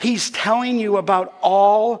 He's telling you about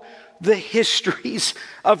all the histories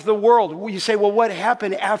of the world. You say, well, what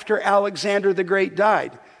happened after Alexander the Great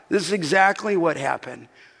died? This is exactly what happened.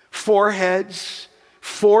 4 heads,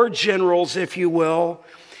 4 generals, if you will.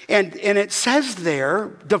 And it says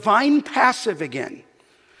there, divine passive again.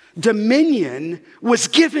 Dominion was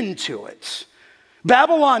given to it.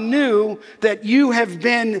 Babylon knew that you have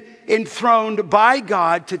been enthroned by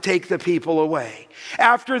God to take the people away.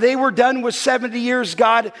 After they were done with 70 years,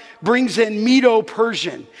 God brings in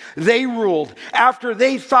Medo-Persian. They ruled. After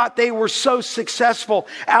they thought they were so successful,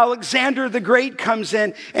 Alexander the Great comes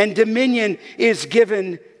in and dominion is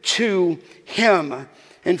given to him.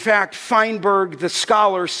 In fact, Feinberg, the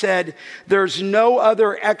scholar, said there's no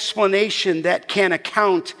other explanation that can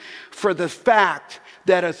account for the fact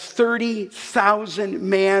that a 30,000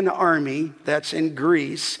 man army, that's in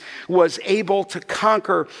Greece, was able to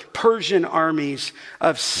conquer Persian armies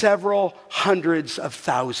of several hundreds of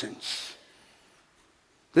thousands.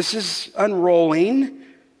 This is unrolling,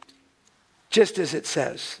 just as it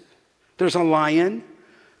says. There's a lion,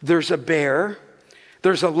 there's a bear,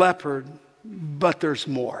 there's a leopard, but there's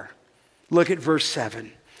more. Look at verse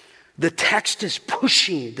 7. The text is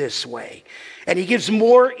pushing this way. And he gives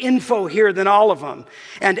more info here than all of them.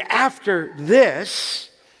 And after this,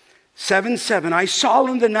 7:7, I saw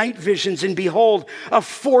in the night visions, and behold, a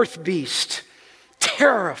 4th beast,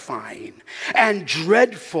 terrifying and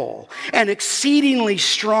dreadful and exceedingly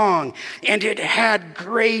strong. And it had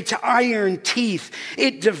great iron teeth.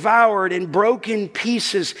 It devoured and broke in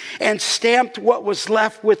pieces and stamped what was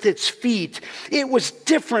left with its feet. It was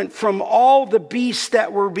different from all the beasts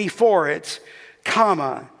that were before it,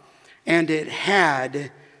 and it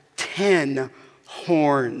had 10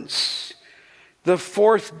 horns. The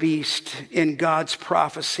 4th beast in God's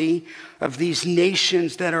prophecy of these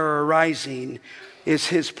nations that are arising is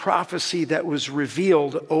his prophecy that was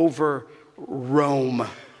revealed over Rome.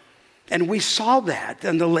 And we saw that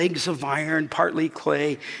in the legs of iron, partly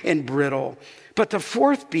clay and brittle. But the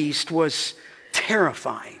 4th beast was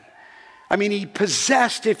terrifying. I mean, he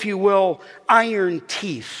possessed, if you will, iron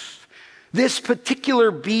teeth. This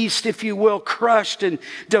particular beast, if you will, crushed and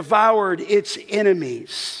devoured its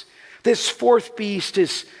enemies. This 4th beast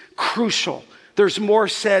is crucial. There's more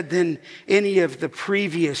said than any of the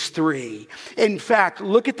previous 3. In fact,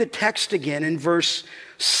 look at the text again in verse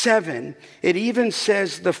 7. It even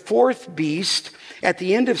says the 4th beast at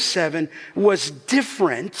the end of 7 was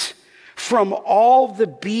different from all the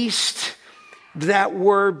beasts that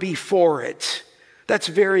were before it. That's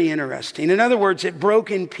very interesting. In other words, it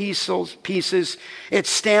broke in pieces. It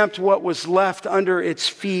stamped what was left under its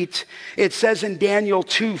feet. It says in Daniel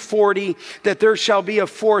 2:40 that there shall be a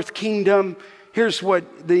 4th kingdom. Here's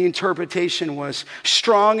what the interpretation was.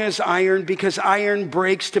 Strong as iron, because iron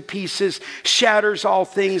breaks to pieces, shatters all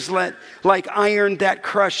things. Like iron that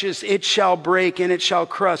crushes, it shall break and it shall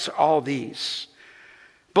crush all these.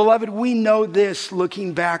 Beloved, we know this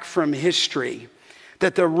looking back from history,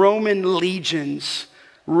 that the Roman legions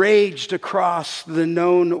raged across the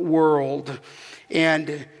known world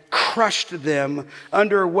and crushed them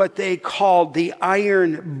under what they called the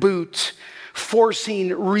Iron Boot, forcing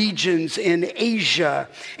regions in Asia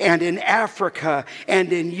and in Africa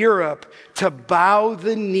and in Europe to bow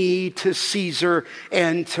the knee to Caesar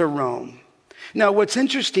and to Rome. Now, what's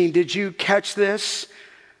interesting, did you catch this?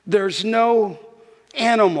 There's no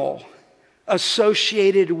animal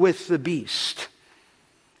associated with the beast.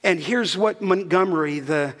 And here's what Montgomery,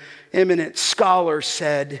 the eminent scholar,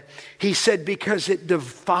 said. He said, because it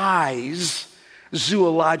defies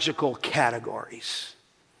zoological categories.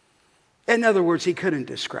 In other words, he couldn't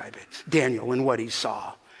describe it, Daniel, in what he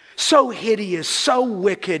saw. So hideous, so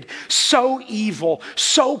wicked, so evil,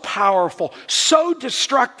 so powerful, so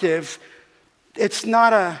destructive. It's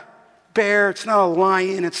not a bear, it's not a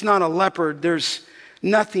lion, it's not a leopard. There's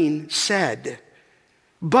nothing said.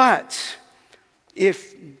 But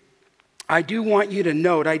if I do want you to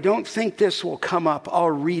note, I don't think this will come up.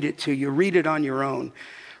 I'll read it to you. Read it on your own.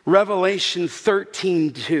 Revelation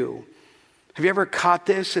 13:2. Have you ever caught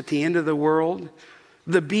this at the end of the world?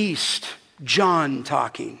 The beast, John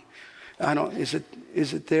talking. Is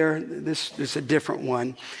it there? This is a different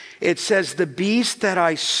one. It says, the beast that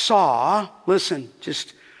I saw, listen,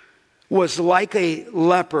 just was like a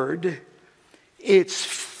leopard. Its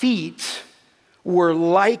feet were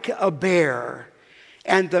like a bear,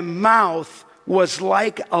 and the mouth was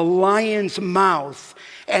like a lion's mouth.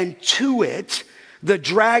 And to it, the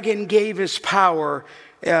dragon gave his power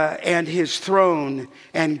and his throne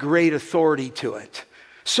and great authority to it.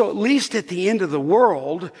 So at least at the end of the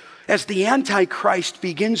world, as the Antichrist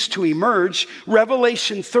begins to emerge,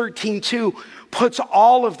 Revelation 13:2 puts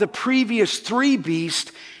all of the previous 3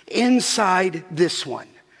 beasts inside this one.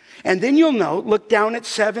 And then you'll note, look down at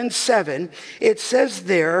 7:7, it says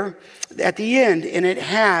there at the end, and it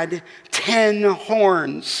had 10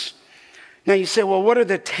 horns. Now you say, well, what are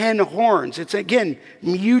the 10 horns? It's again,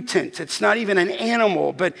 mutant. It's not even an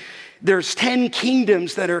animal, but there's 10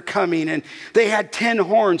 kingdoms that are coming, and they had 10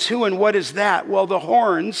 horns. Who and what is that? Well, the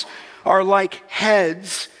horns are like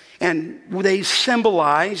heads, and they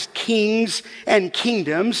symbolize kings and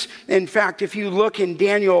kingdoms. In fact, if you look in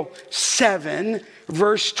Daniel 7,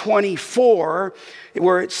 verse 24,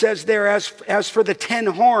 where it says there, as for the 10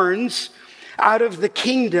 horns, out of this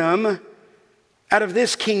kingdom,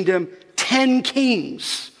 10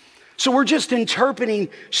 kings. So we're just interpreting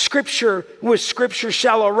Scripture with Scripture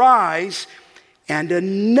shall arise, and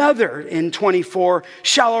another in 24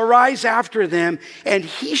 shall arise after them, and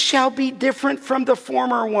he shall be different from the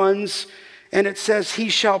former ones. And it says he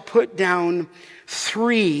shall put down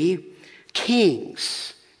 3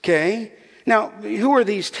 kings. Okay? Now, who are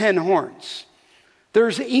these 10 horns?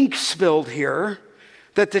 There's ink spilled here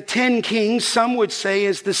that the 10 kings, some would say,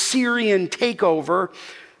 is the Syrian takeover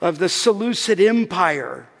of the Seleucid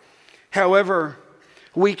Empire. However,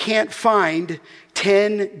 we can't find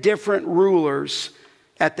 10 different rulers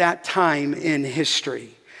at that time in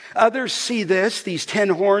history. Others see these 10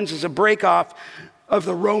 horns, as a breakoff of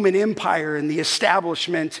the Roman Empire and the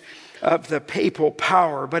establishment of the papal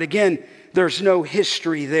power. But again, there's no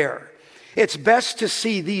history there. It's best to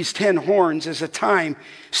see these 10 horns as a time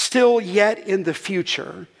still yet in the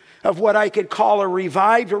future of what I could call a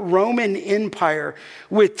revived Roman Empire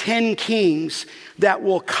with 10 kings that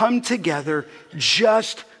will come together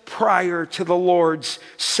just prior to the Lord's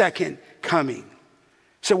second coming.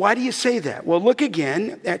 So why do you say that? Well, look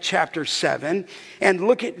again at chapter 7 and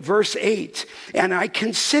look at verse 8. And I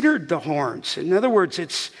considered the horns. In other words,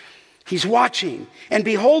 he's watching. And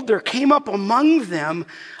behold, there came up among them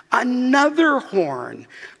another horn,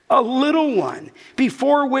 a little one,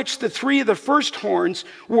 before which the 3 of the first horns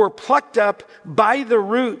were plucked up by the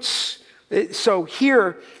roots. So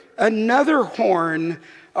here, another horn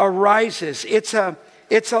arises. It's a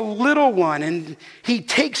little one, and he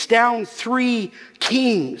takes down 3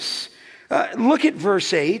 kings. Look at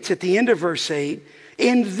verse 8, at the end of verse 8.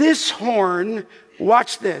 In this horn,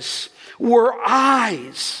 watch this, were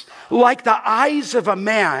eyes like the eyes of a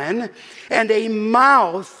man, and a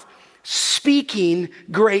mouth speaking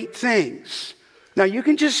great things. Now you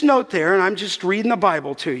can just note there, and I'm just reading the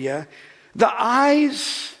Bible to you, the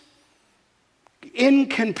eyes in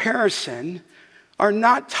comparison are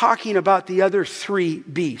not talking about the other 3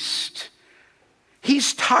 beasts.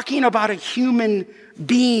 He's talking about a human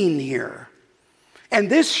being here. And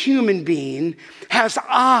this human being has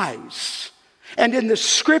eyes. And in the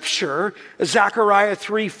scripture, Zechariah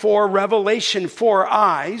 3:4, Revelation 4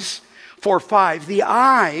 eyes, 4:5, the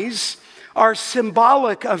eyes are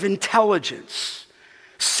symbolic of intelligence,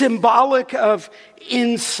 symbolic of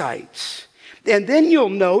insight. And then you'll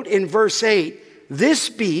note in verse 8, this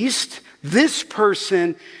beast, this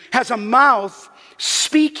person, has a mouth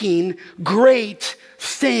speaking great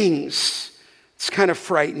things. It's kind of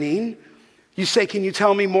frightening. You say, can you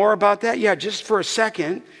tell me more about that? Yeah, just for a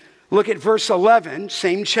second. Look at verse 11,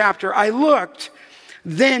 same chapter. I looked,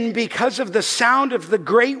 then because of the sound of the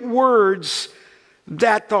great words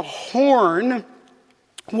that the horn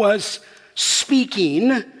was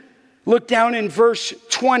speaking, look down in verse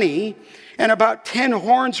 20, and about 10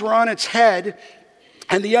 horns were on its head,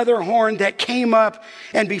 and the other horn that came up,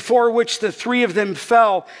 and before which the 3 of them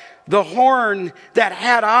fell, the horn that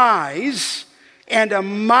had eyes and a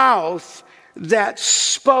mouth that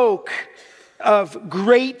spoke of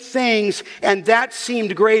great things, and that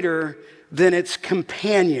seemed greater than its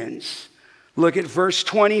companions. Look at verse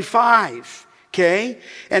 25, okay?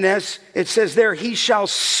 And as it says there, he shall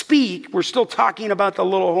speak, we're still talking about the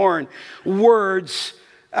little horn, words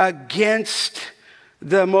against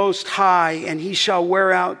the Most High, and he shall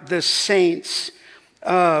wear out the saints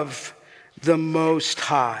of the Most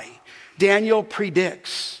High. Daniel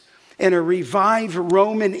predicts in a revived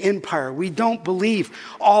Roman Empire. We don't believe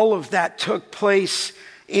all of that took place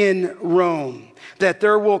in Rome. That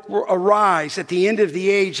there will arise at the end of the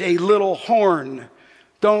age a little horn.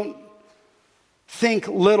 Don't think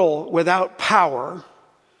little without power.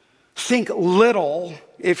 Think little,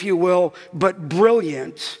 if you will, but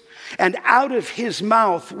brilliant. And out of his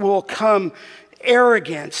mouth will come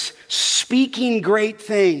arrogance, speaking great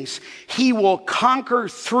things. He will conquer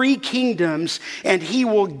 3 kingdoms and he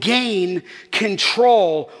will gain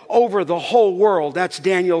control over the whole world. That's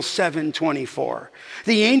Daniel 7:24.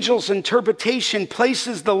 The angel's interpretation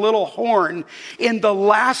places the little horn in the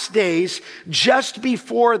last days, just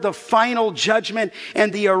before the final judgment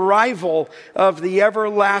and the arrival of the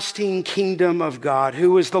everlasting kingdom of God.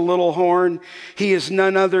 Who is the little horn? He is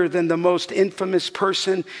none other than the most infamous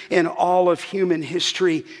person in all of human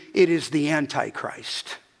history. It is the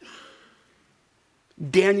Antichrist.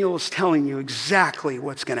 Daniel is telling you exactly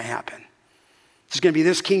what's going to happen. There's going to be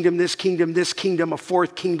this kingdom, this kingdom, this kingdom, a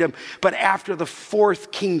 4th kingdom. But after the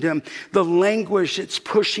 4th kingdom, the language it's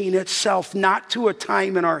pushing itself not to a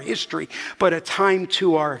time in our history, but a time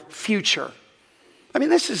to our future. I mean,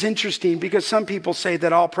 this is interesting because some people say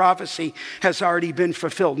that all prophecy has already been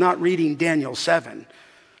fulfilled, not reading Daniel 7.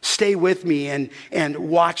 Stay with me and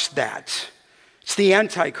watch that. It's the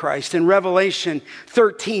Antichrist. In Revelation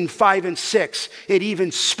 13, 5 and 6, it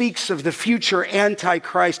even speaks of the future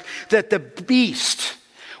Antichrist, that the beast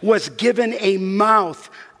was given a mouth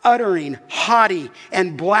uttering haughty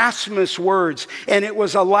and blasphemous words, and it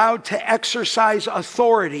was allowed to exercise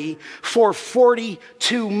authority for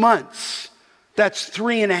 42 months. That's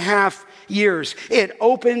 3.5 years. It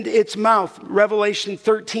opened its mouth, Revelation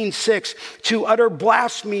 13:6, to utter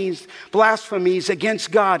blasphemies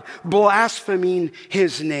against God, blaspheming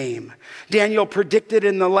his name. Daniel predicted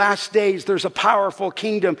in the last days there's a powerful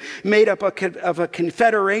kingdom made up of a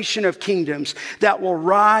confederation of kingdoms that will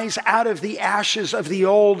rise out of the ashes of the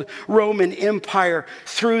old Roman Empire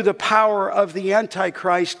through the power of the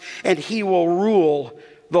Antichrist, and he will rule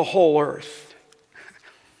the whole earth.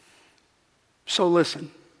 So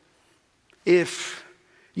listen. If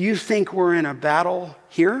you think we're in a battle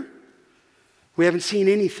here, we haven't seen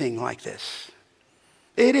anything like this.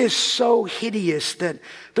 It is so hideous that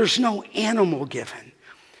there's no animal given.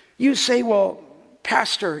 You say, well,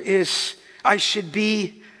 Pastor, I should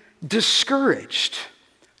be discouraged.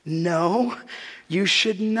 No, you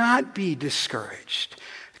should not be discouraged.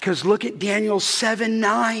 Because look at Daniel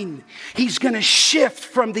 7:9. He's going to shift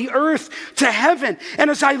from the earth to heaven. And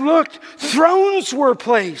as I looked, thrones were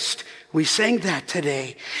placed. We sang that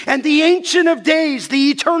today. And the Ancient of Days, the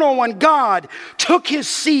Eternal One, God, took his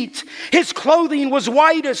seat. His clothing was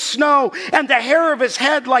white as snow, and the hair of his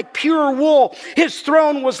head like pure wool. His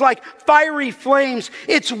throne was like fiery flames.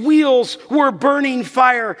 Its wheels were burning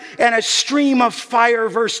fire, and a stream of fire,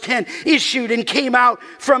 verse 10, issued and came out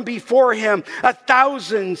from before him.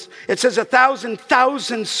 1,000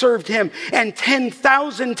 served him, and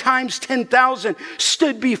 10,000 times 10,000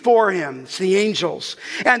 stood before him. It's the angels.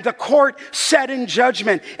 And the court sat in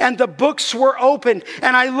judgment, and the books were opened.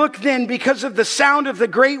 And I looked then because of the sound of the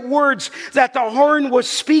great words that the horn was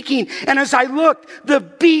speaking. And as I looked, the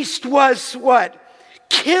beast was what?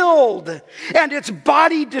 Killed, and its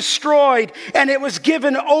body destroyed, and it was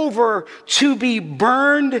given over to be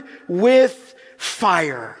burned with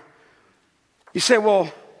fire. You say,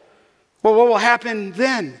 well, what will happen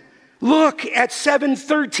then? Look at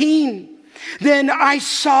 7:13. Then I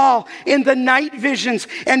saw in the night visions,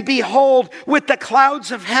 and behold, with the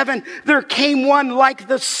clouds of heaven, there came one like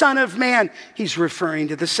the Son of Man. He's referring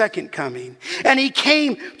to the second coming. And he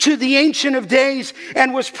came to the Ancient of Days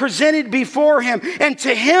and was presented before him. And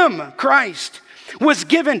to him, Christ, was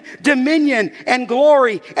given dominion and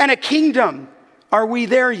glory and a kingdom. Are we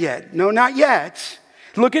there yet? No, not yet.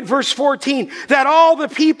 Look at verse 14, that all the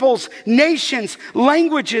peoples, nations,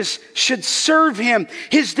 languages should serve him.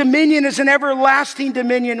 His dominion is an everlasting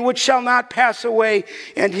dominion which shall not pass away,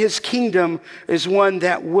 and his kingdom is one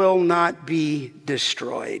that will not be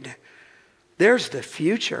destroyed. There's the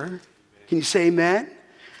future. Can you say amen?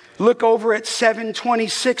 Look over at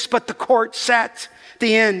 7:26, but the court sat at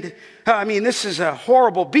the end. I mean, this is a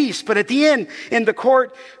horrible beast, but at the end, in the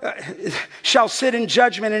court shall sit in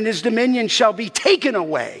judgment, and his dominion shall be taken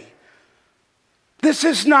away. This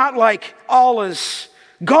is not like all is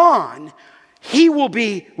gone. He will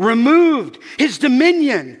be removed. His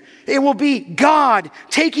dominion, it will be God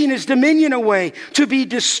taking his dominion away to be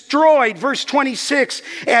destroyed. Verse 26,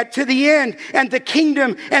 to the end, and the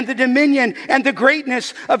kingdom and the dominion and the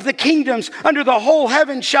greatness of the kingdoms under the whole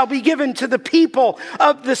heaven shall be given to the people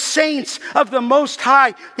of the saints of the Most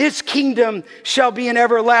High. His kingdom shall be an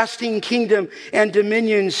everlasting kingdom, and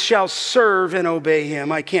dominions shall serve and obey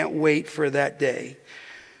him. I can't wait for that day.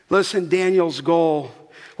 Listen, Daniel's goal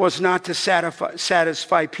was not to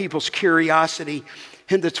satisfy people's curiosity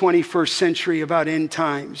in the 21st century about end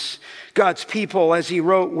times. God's people, as he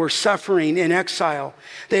wrote, were suffering in exile.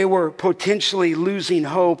 They were potentially losing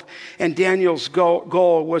hope, and Daniel's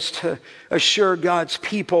goal was to assure God's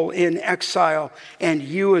people in exile, and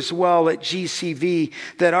you as well at GCV,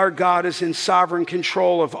 that our God is in sovereign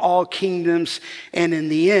control of all kingdoms, and in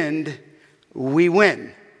the end, we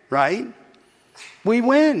win, right? We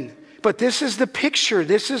win. But this is the picture.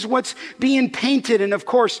 This is what's being painted. And of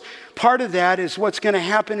course, part of that is what's going to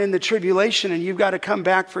happen in the tribulation. And you've got to come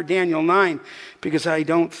back for Daniel 9, because I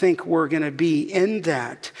don't think we're going to be in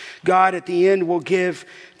that. God at the end will give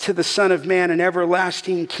to the Son of Man an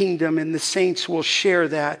everlasting kingdom, and the saints will share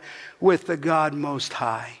that with the God Most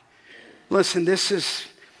High. Listen,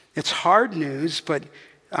 it's hard news, but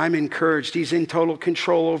I'm encouraged. He's in total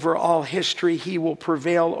control over all history. He will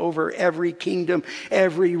prevail over every kingdom,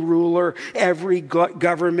 every ruler, every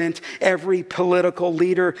government, every political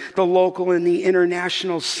leader. The local and the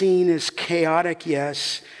international scene is chaotic,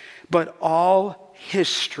 yes, but all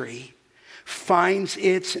history finds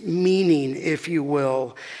its meaning, if you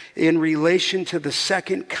will, in relation to the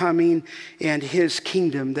second coming and his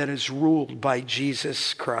kingdom that is ruled by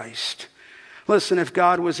Jesus Christ. Listen, if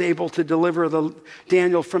God was able to deliver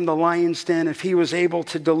Daniel from the lion's den, if he was able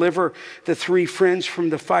to deliver the three friends from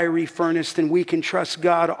the fiery furnace, then we can trust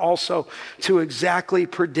God also to exactly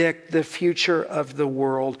predict the future of the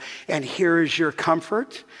world. And here is your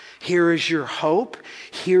comfort. Here is your hope.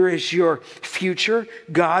 Here is your future.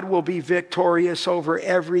 God will be victorious over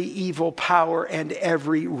every evil power and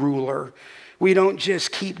every ruler. We don't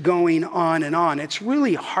just keep going on and on. It's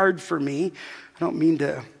really hard for me. I don't mean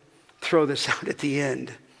to throw this out at the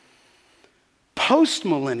end.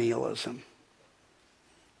 Postmillennialism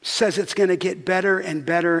says it's going to get better and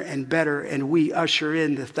better and better, and we usher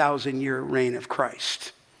in the 1,000-year reign of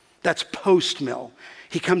Christ. That's post-mill.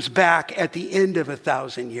 He comes back at the end of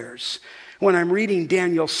 1,000 years. When I'm reading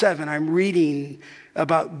Daniel 7, I'm reading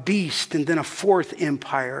about beast and then a fourth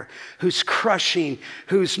empire who's crushing,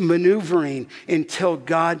 who's maneuvering until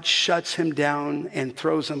God shuts him down and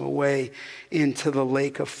throws him away into the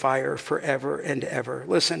lake of fire forever and ever.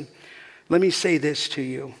 Listen, let me say this to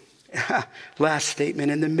you. Last statement.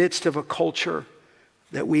 In the midst of a culture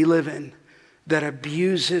that we live in that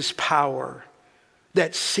abuses power,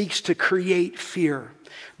 that seeks to create fear,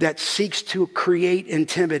 that seeks to create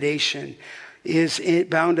intimidation, is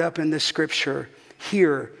bound up in the scripture.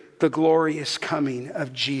 Hear the glorious coming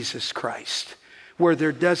of Jesus Christ, where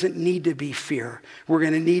there doesn't need to be fear. We're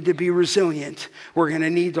going to need to be resilient. We're going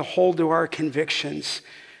to need to hold to our convictions,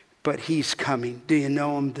 but he's coming. Do you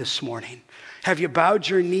know him this morning? Have you bowed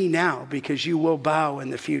your knee now? Because you will bow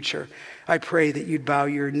in the future. I pray that you'd bow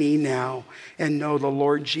your knee now and know the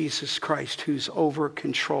Lord Jesus Christ, who's over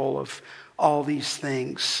control of all these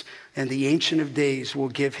things. And the Ancient of Days will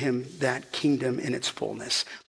give him that kingdom in its fullness.